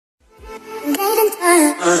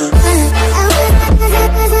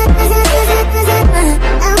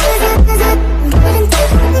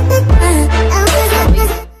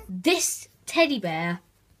teddy bear.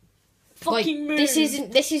 Fucking moved.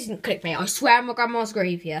 This isn't clickbait. I swear on my grandma's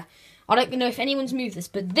grave here. I don't even know if anyone's moved this,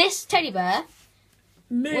 but this teddy bear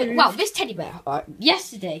moved. Well, this teddy bear,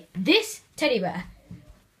 yesterday, this teddy bear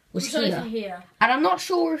was here. And I'm not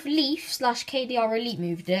sure if Leaf/KDR Elite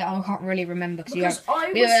moved it. I can't really remember because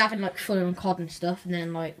we were having like fun and COD and stuff, and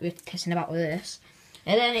then like we were pissing about with this.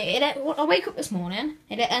 And then I wake up this morning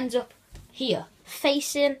and it ends up here,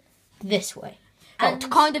 facing this way.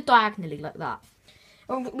 And kind of diagonally like that.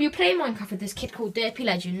 We were playing Minecraft with this kid called Derpy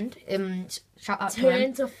Legend. Shout out to him.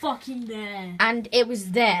 Turn to fucking there. And it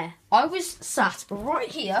was there. I was sat right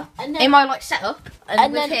here in my like setup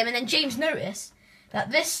and with him, and then James noticed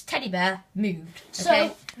that this teddy bear moved. Okay?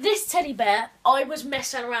 So this teddy bear, I was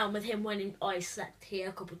messing around with him when I slept here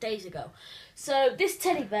a couple of days ago. So this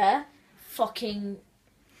teddy bear, fucking.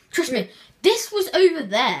 Trust me, this was over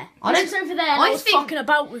there. I was fucking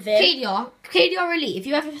about with it. KDR Elite, if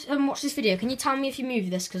you ever watch this video, can you tell me if you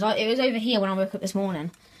moved this? Because it was over here when I woke up this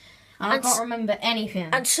morning. And I can't remember anything.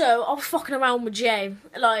 And so, I was fucking around with Jay.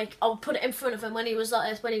 Like, I would put it in front of him when he was like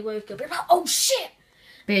this, when he woke up. He'd be like, oh shit!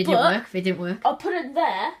 But it didn't work. It didn't work. I put it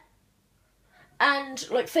there, and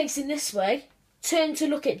like facing this way, turned to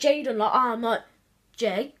look at Jaden like, I'm like,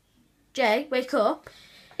 Jay, wake up.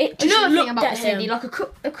 It just Another looked thing about at this him. teddy, like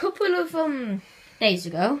a couple of days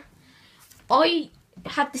ago, I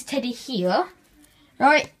had this teddy here,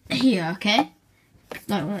 right here, okay?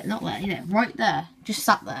 No, not there, yeah, right there, just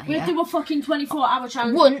sat there. We had to do a fucking 24-hour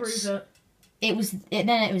challenge Once, to prove it.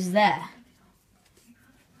 Then it was there.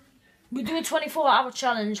 We do a 24-hour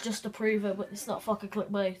challenge just to prove it, but it's not fucking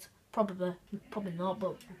clickbait. Probably not,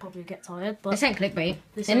 but we'll probably get tired. But This ain't clickbait.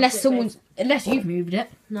 Unless you've moved it.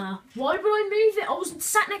 Nah. Why would I move it? I wasn't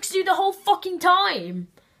sat next to you the whole fucking time.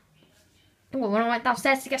 Well, when I went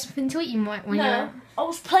downstairs to get something to eat, you might. I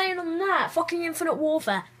was playing on that fucking Infinite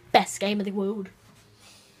Warfare, best game of the world.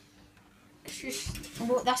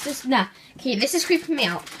 That's just nah. Okay, this is creeping me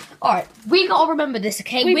out. All right, we gotta remember this.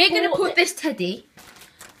 Okay, we're gonna put this teddy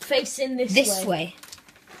facing this way.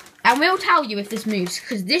 And we'll tell you if this moves,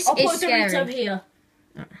 because this is scary. I'll put a Dorito here.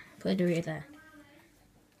 Put a Dorito there.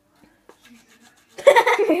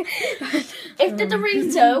 If the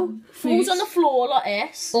Dorito falls on the floor like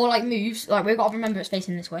this, or like moves, like we've got to remember it's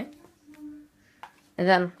facing this way. And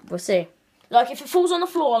then we'll see. Like if it falls on the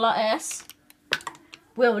floor like this,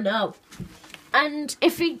 we'll know. And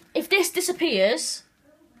if this disappears,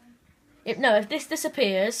 if this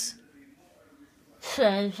disappears.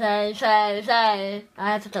 I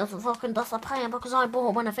have to just fucking disappear because I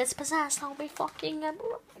bought one. If it's possessed, I'll be fucking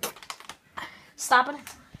stabbing it.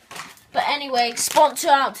 But anyway, sponsor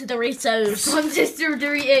out to Doritos. Sponsor to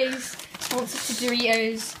Doritos. Sponsor to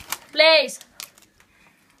Doritos. Please.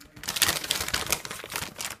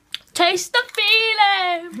 Taste the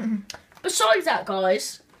feeling. Besides that,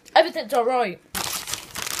 guys, everything's alright.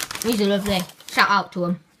 These are lovely. Shout out to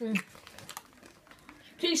them.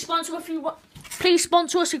 Please sponsor if you want. Please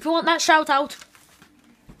sponsor us if you want that shout out.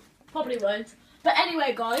 Probably won't. But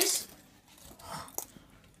anyway, guys.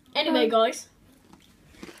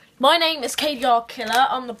 My name is KDR Killer.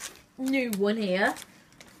 I'm the new one here.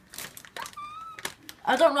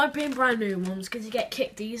 I don't like being brand new ones because you get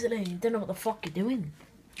kicked easily. You don't know what the fuck you're doing.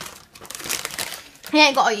 He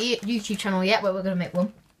ain't got a YouTube channel yet, but we're going to make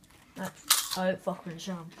one. I don't fucking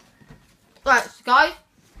sham. Right, guys.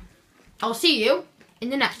 I'll see you in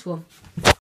the next one.